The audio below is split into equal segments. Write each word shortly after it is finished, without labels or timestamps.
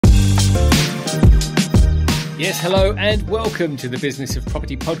Yes, hello and welcome to the Business of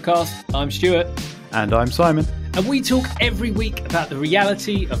Property podcast. I'm Stuart. And I'm Simon. And we talk every week about the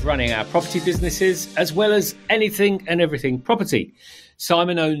reality of running our property businesses, as well as anything and everything property.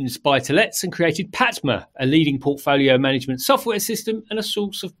 Simon owns Buy-to-Lets and created Patma, a leading portfolio management software system and a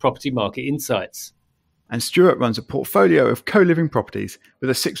source of property market insights. And Stuart runs a portfolio of co-living properties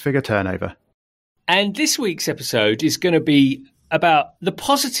with a six-figure turnover. And this week's episode is going to be about the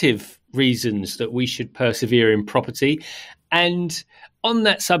positive reasons that we should persevere in property. And on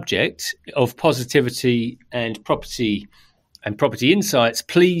that subject of positivity and property insights,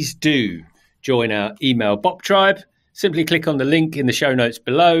 please do join our email BOP tribe. Simply click on the link in the show notes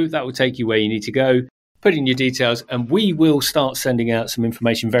below. That will take you where you need to go. Put in your details and we will start sending out some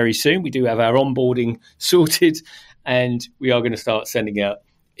information very soon. We do have our onboarding sorted and we are going to start sending out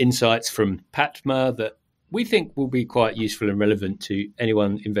insights from Patma that we think will be quite useful and relevant to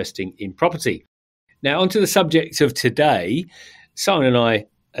anyone investing in property. Now, onto the subject of today. Simon and I,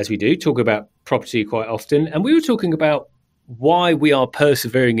 as we do, talk about property quite often, and we were talking about why we are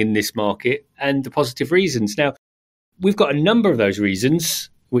persevering in this market and the positive reasons. Now, we've got a number of those reasons,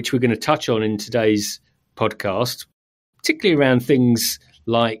 which we're going to touch on in today's podcast, particularly around things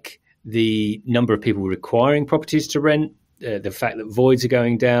like the number of people requiring properties to rent, the fact that voids are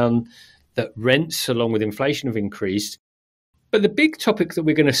going down, that rents, along with inflation, have increased. But the big topic that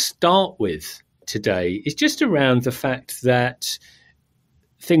we're going to start with today is just around the fact that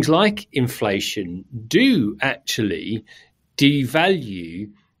things like inflation do actually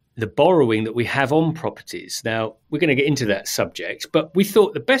devalue the borrowing that we have on properties. Now, we're going to get into that subject, but we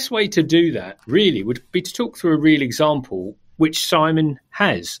thought the best way to do that really would be to talk through a real example, which Simon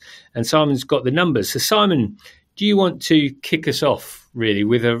has. And Simon's got the numbers. So Simon, do you want to kick us off really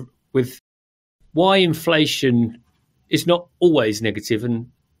with why inflation is not always negative and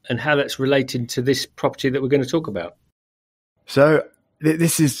how that's related to this property that we're going to talk about? So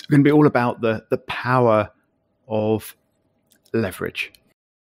this is going to be all about the power of leverage.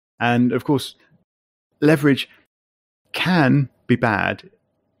 And of course, leverage can be bad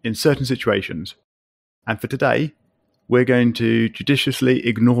in certain situations. And for today, we're going to judiciously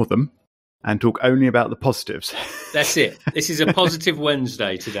ignore them and talk only about the positives. That's it. This is a positive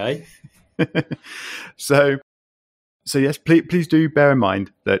Wednesday today. So yes, please do bear in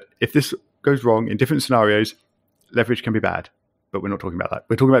mind that if this goes wrong in different scenarios, leverage can be bad. But we're not talking about that.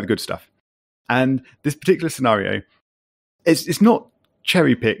 We're talking about the good stuff. And this particular scenario, it's not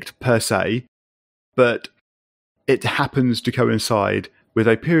cherry-picked per se, but it happens to coincide with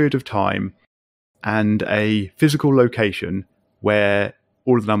a period of time and a physical location where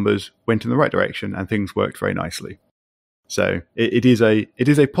all of the numbers went in the right direction and things worked very nicely. So it is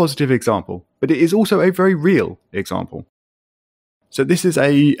a positive example, but it is also a very real example. So this is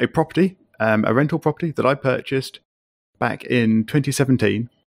a property, a rental property that I purchased back in 2017.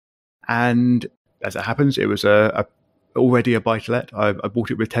 And as it happens, it was already a buy-to-let. I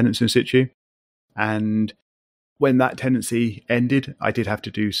bought it with tenants in situ. And when that tenancy ended, I did have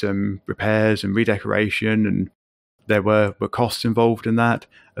to do some repairs and redecoration, and there were costs involved in that,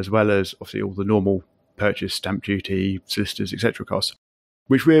 as well as obviously all the normal purchase, stamp duty, solicitors, etc. costs,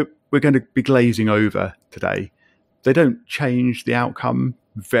 which we're going to be glazing over today. They don't change the outcome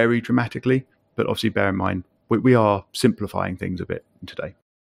very dramatically, but obviously bear in mind we are simplifying things a bit today.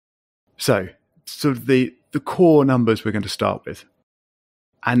 So sort of the core numbers we're going to start with,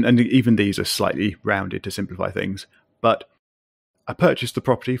 and even these are slightly rounded to simplify things, but I purchased the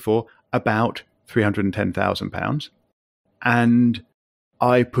property for about £310,000 and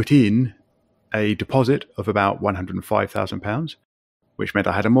I put in a deposit of about £105,000, which meant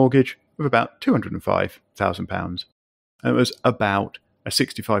I had a mortgage of about £205,000, and it was about a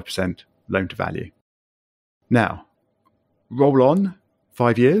 65% loan to value. Now, roll on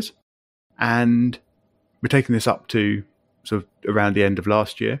 5 years, and we're taking this up to sort of around the end of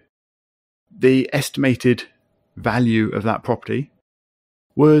last year. The estimated value of that property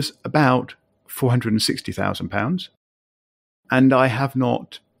was about £460,000, and I have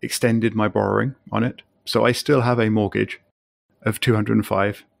not extended my borrowing on it, so I still have a mortgage of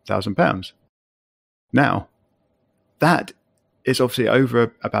 £205,000. Now, that is obviously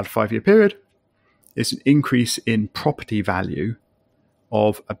over about a 5-year period. It's an increase in property value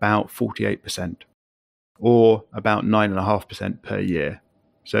of about 48%, or about 9.5% per year.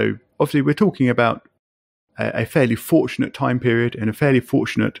 So obviously we're talking about a fairly fortunate time period in a fairly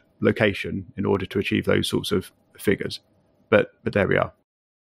fortunate location in order to achieve those sorts of figures. But there we are.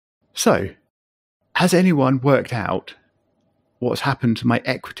 So, has anyone worked out what's happened to my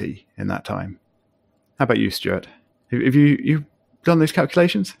equity in that time? How about you, Stuart? Have you done those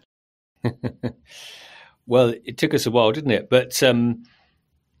calculations? Well, it took us a while, didn't it? But so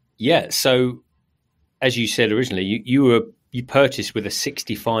as you said originally, you purchased with a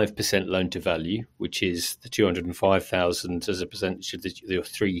 65% loan to value, which is the 205,000 as a percentage of your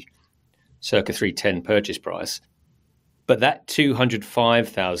circa 310 purchase price. But that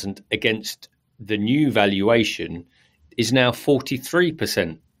 205,000 against the new valuation is now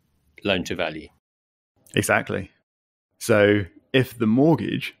 43% loan to value. Exactly. So if the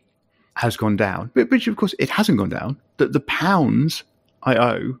mortgage has gone down, which of course it hasn't gone down, that the pounds I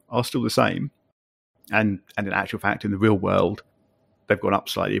owe are still the same. And in actual fact, in the real world, they've gone up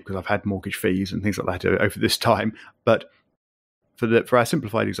slightly because I've had mortgage fees and things like that over this time. But for our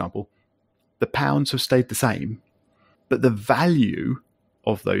simplified example, the pounds have stayed the same, but the value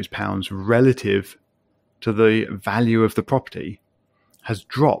of those pounds relative to the value of the property has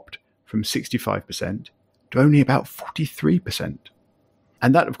dropped from 65% to only about 43%.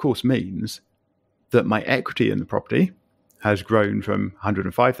 And that, of course, means that my equity in the property has grown from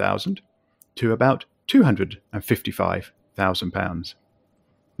 105,000 to about £255,000.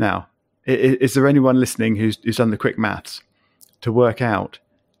 Now, is there anyone listening who's done the quick maths to work out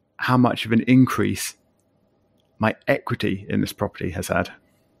how much of an increase my equity in this property has had?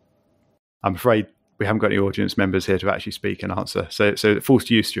 I'm afraid we haven't got any audience members here to actually speak and answer. So it falls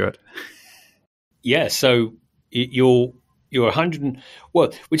to you, Stuart. Yeah, so you're 100.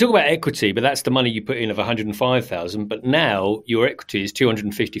 Well, we talk about equity, but that's the money you put in of 105,000. But now your equity is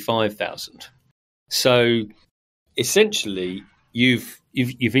 255,000. So essentially, you've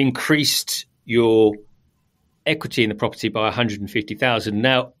increased your equity in the property by 150,000.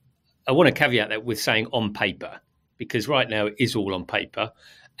 Now, I want to caveat that with saying on paper, because right now it is all on paper.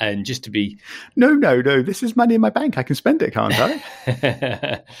 And just to be... No, this is money in my bank. I can spend it, can't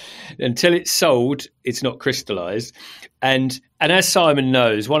I? Until it's sold, it's not crystallised. And as Simon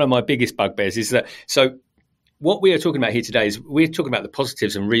knows, one of my biggest bugbears is that... So what we are talking about here today is we're talking about the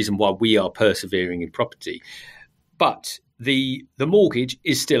positives and reason why we are persevering in property. But the mortgage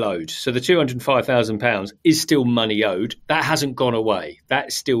is still owed. So the £205,000 is still money owed. That hasn't gone away.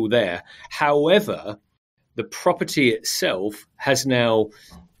 That's still there. However, the property itself has now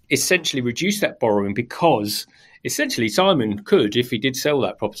essentially reduced that borrowing because essentially Simon could, if he did sell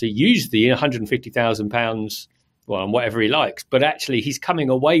that property, use the £150,000, well, on whatever he likes. But actually he's coming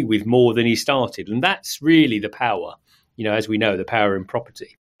away with more than he started. And that's really the power, as we know, the power in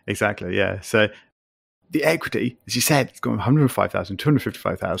property. Exactly, yeah. So the equity, as you said, it's gone from 105,000 to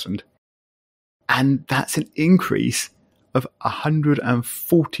 255,000. And that's an increase of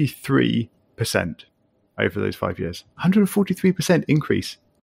 143% over those 5 years. 143% increase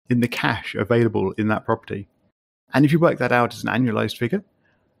in the cash available in that property. And if you work that out as an annualized figure,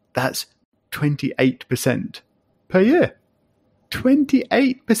 that's 28% per year.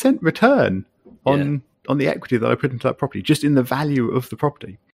 28% return on the equity that I put into that property, just in the value of the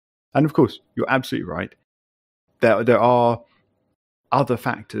property. And of course, you're absolutely right. There are other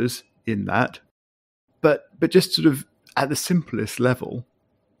factors in that, but just sort of at the simplest level,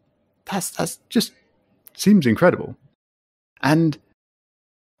 that's just seems incredible. And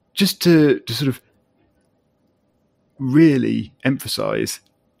just to sort of really emphasize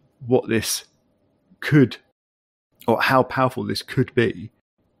what this could, or how powerful this could be,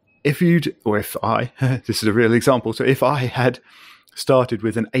 if I, this is a real example, so if I had started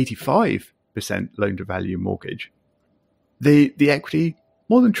with an 85% loan to value mortgage, the equity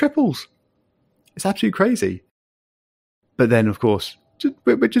more than triples. It's absolutely crazy. But then, of course, just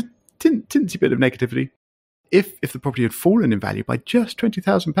tinsy bit of negativity. If the property had fallen in value by just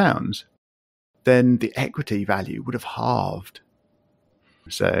 £20,000, then the equity value would have halved.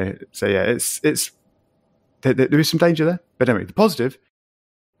 So yeah, it's there is some danger there. But anyway, the positive,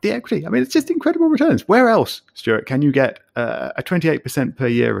 the equity. I mean, it's just incredible returns. Where else, Stuart, can you get a 28% per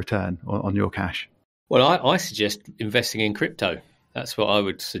year return on your cash? Well, I suggest investing in crypto. That's what I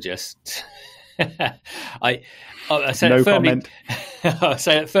would suggest. I say no it firmly, comment. I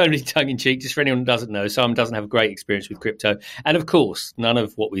say it firmly tongue-in-cheek, just for anyone who doesn't know. Simon doesn't have a great experience with crypto. And of course, none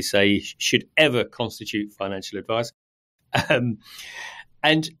of what we say should ever constitute financial advice.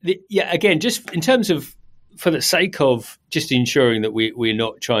 Again, just in terms of, for the sake of just ensuring that we're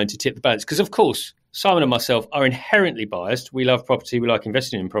not trying to tip the balance, because of course, Simon and myself are inherently biased. We love property. We like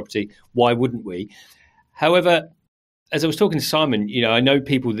investing in property. Why wouldn't we? However, as I was talking to Simon, I know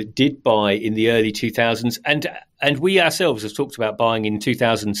people that did buy in the early 2000s, and we ourselves have talked about buying in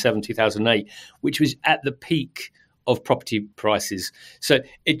 2007, 2008, which was at the peak of property prices. So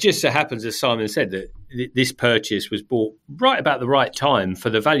it just so happens, as Simon said, that this purchase was bought right about the right time for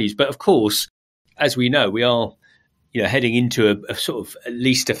the values. But of course, as we know, we are heading into a sort of at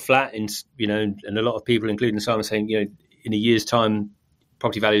least a flat, and and a lot of people, including Simon, saying in a year's time,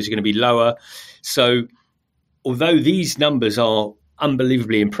 property values are going to be lower. So, although these numbers are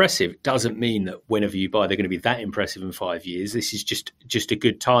unbelievably impressive, it doesn't mean that whenever you buy, they're going to be that impressive in 5 years. This is just a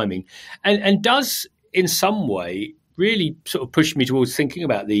good timing, and does in some way really sort of push me towards thinking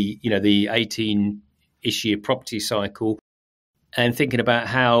about the 18-ish year property cycle and thinking about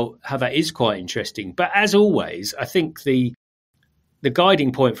how that is quite interesting. But as always, I think the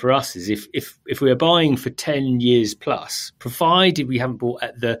guiding point for us is if we're buying for 10 years plus, provided we haven't bought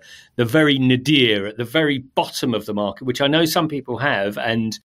at the very nadir, at the very bottom of the market, which I know some people have,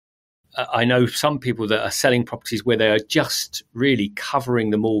 and I know some people that are selling properties where they are just really covering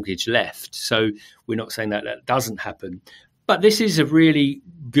the mortgage left. So we're not saying that doesn't happen. But this is a really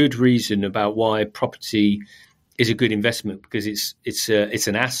good reason about why property is a good investment, because it's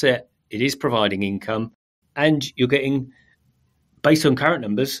an asset, it is providing income, and you're getting, based on current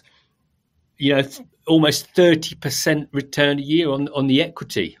numbers, almost 30% return a year on the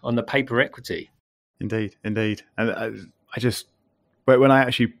equity, on the paper equity. Indeed. And I just, when I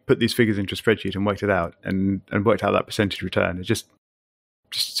actually put these figures into a spreadsheet and worked it out and worked out that percentage return, it just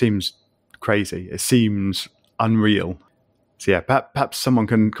seems crazy. It seems unreal. So yeah, perhaps someone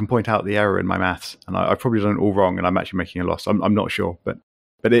can point out the error in my maths, and I've probably done it all wrong, and I'm actually making a loss. I'm not sure, but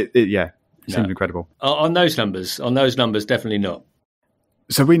it seems incredible. On those numbers, definitely not.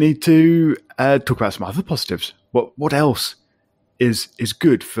 So we need to talk about some other positives. What else is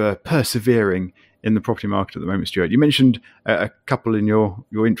good for persevering in the property market at the moment, Stuart? You mentioned a couple in your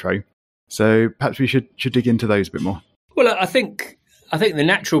intro, so perhaps we should dig into those a bit more. Well, I think the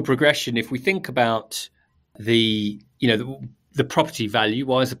natural progression, if we think about the property value,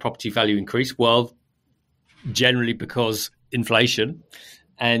 why has the property value increased? Well, generally because inflation.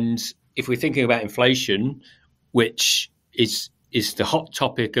 And if we're thinking about inflation, which is the hot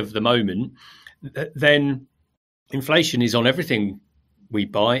topic of the moment, then inflation is on everything we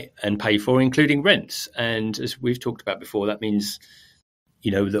buy and pay for, including rents. And as we've talked about before, that means,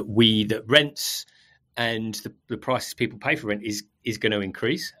 that rents and the prices people pay for rent is going to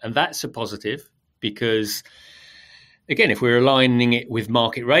increase. And that's a positive, because, again, if we're aligning it with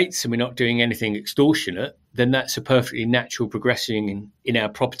market rates and we're not doing anything extortionate, then that's a perfectly natural progression in our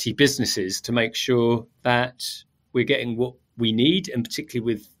property businesses to make sure that we're getting what we need, and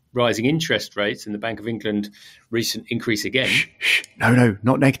particularly with rising interest rates and the Bank of England recent increase again. No,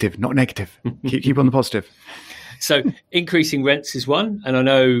 not negative. keep on the positive. So increasing rents is one, and I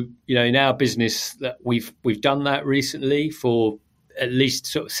know in our business that we've done that recently for at least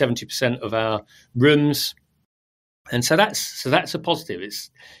sort of 70% of our rooms, and so that's a positive.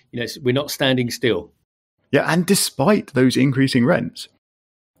 It's we're not standing still. Yeah, and despite those increasing rents,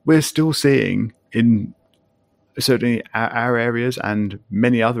 we're still seeing in certainly our areas and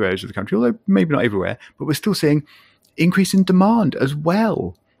many other areas of the country, although maybe not everywhere, but we're still seeing increase in demand as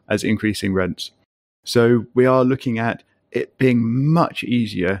well as increasing rents. So we are looking at it being much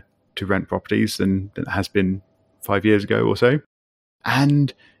easier to rent properties than it has been 5 years ago or so.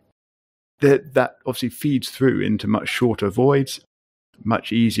 And that obviously feeds through into much shorter voids,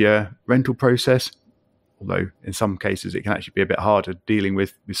 much easier rental process, although in some cases it can actually be a bit harder dealing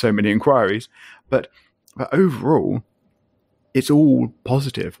with so many inquiries. But overall, it's all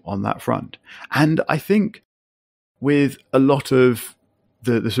positive on that front. And I think with a lot of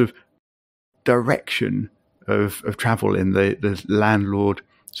the sort of direction of travel in the landlord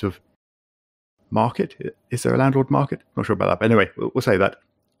sort of market, is there a landlord market? Not sure about that, but anyway, we'll say that.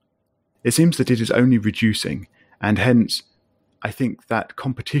 It seems that it is only reducing, and hence I think that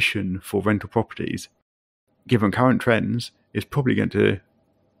competition for rental properties, given current trends, is probably going to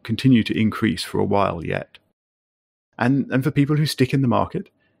continue to increase for a while yet. And for people who stick in the market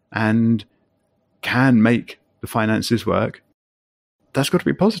and can make the finances work, that's got to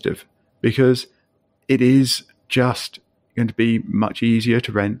be positive, because it is just going to be much easier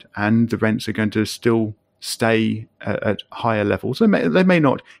to rent, and the rents are going to still stay at higher levels. They may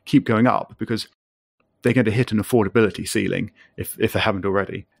not keep going up because they're going to hit an affordability ceiling if they haven't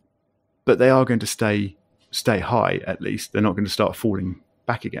already, but they are going to stay high at least. They're not going to start falling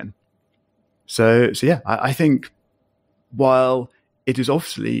back again. So yeah, I think while it is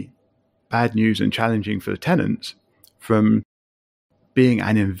obviously bad news and challenging for the tenants from being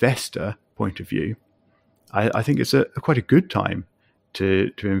an investor point of view, I think it's quite a good time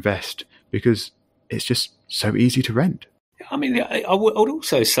to invest, because it's just so easy to rent. I mean, I would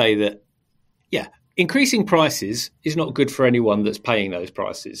also say that, increasing prices is not good for anyone that's paying those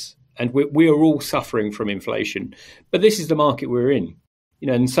prices. And we are all suffering from inflation. But this is the market we're in.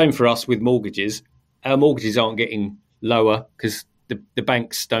 And same for us with mortgages. our mortgages aren't getting lower because the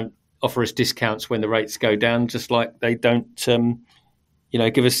banks don't offer us discounts when the rates go down, just like they don't,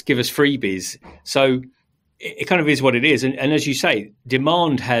 give us freebies. So it kind of is what it is. And as you say,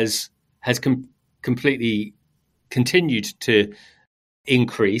 demand has completely continued to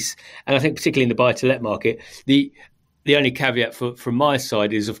increase. And I think particularly in the buy-to-let market, the only caveat from my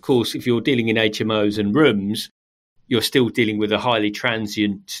side is, of course, if you're dealing in HMOs and rooms, you're still dealing with a highly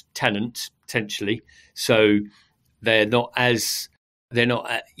transient tenant potentially. So they don't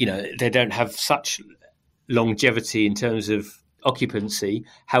have such longevity in terms of occupancy.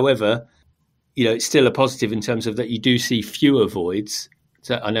 However, it's still a positive in terms of that you do see fewer voids.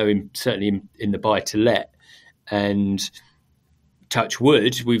 So I know certainly in the buy-to-let, and touch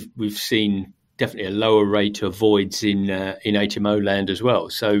wood, we've seen definitely a lower rate of voids in HMO land as well.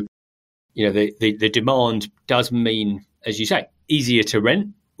 So, the demand does mean, as you say, easier to rent,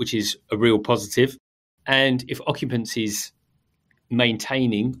 which is a real positive. And if occupancy is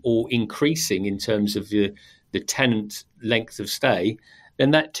maintaining or increasing in terms of the tenant length of stay,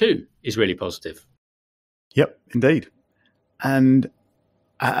 then that too is really positive. Yep, indeed. And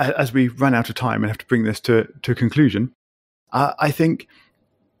as we run out of time and have to bring this to a conclusion, I think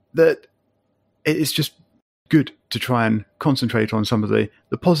that it's just good to try and concentrate on some of the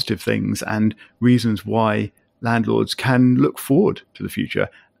positive things and reasons why landlords can look forward to the future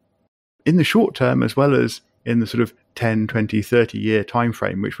in the short term as well as in the sort of 10, 20, 30 year time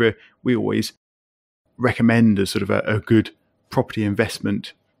frame, which we always recommend as sort of a good property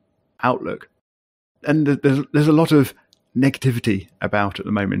investment outlook. And there's a lot of negativity about at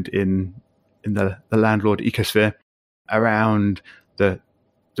the moment in the landlord ecosphere around the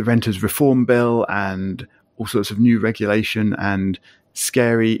renters reform bill and all sorts of new regulation and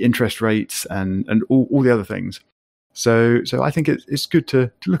scary interest rates and all the other things. So I think it's good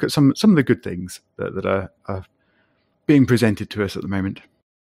to look at some of the good things that are being presented to us at the moment.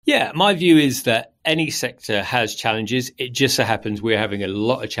 Yeah, my view is that any sector has challenges. It just so happens we're having a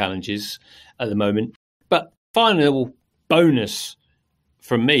lot of challenges at the moment. But final bonus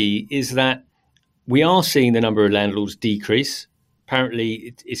from me is that we are seeing the number of landlords decrease.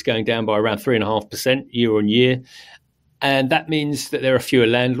 Apparently, it's going down by around 3.5% year on year. And that means that there are fewer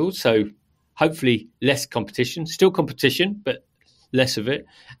landlords. So hopefully less competition, still competition, but less of it.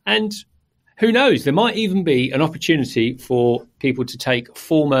 And who knows, there might even be an opportunity for people to take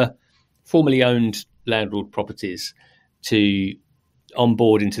formerly owned landlord properties to on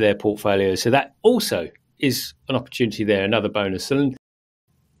board into their portfolio. So that also is an opportunity there, another bonus. And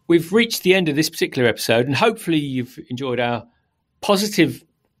we've reached the end of this particular episode, and hopefully you've enjoyed our positive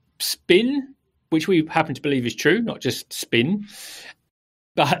spin, which we happen to believe is true, not just spin.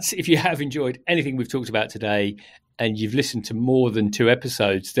 But if you have enjoyed anything we've talked about today and you've listened to more than 2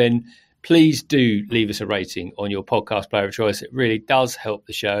 episodes, then please do leave us a rating on your podcast player of choice. It really does help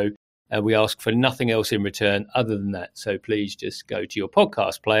the show. We ask for nothing else in return other than that. So please just go to your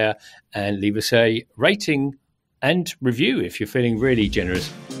podcast player and leave us a rating and review if you're feeling really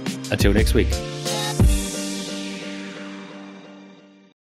generous. Until next week.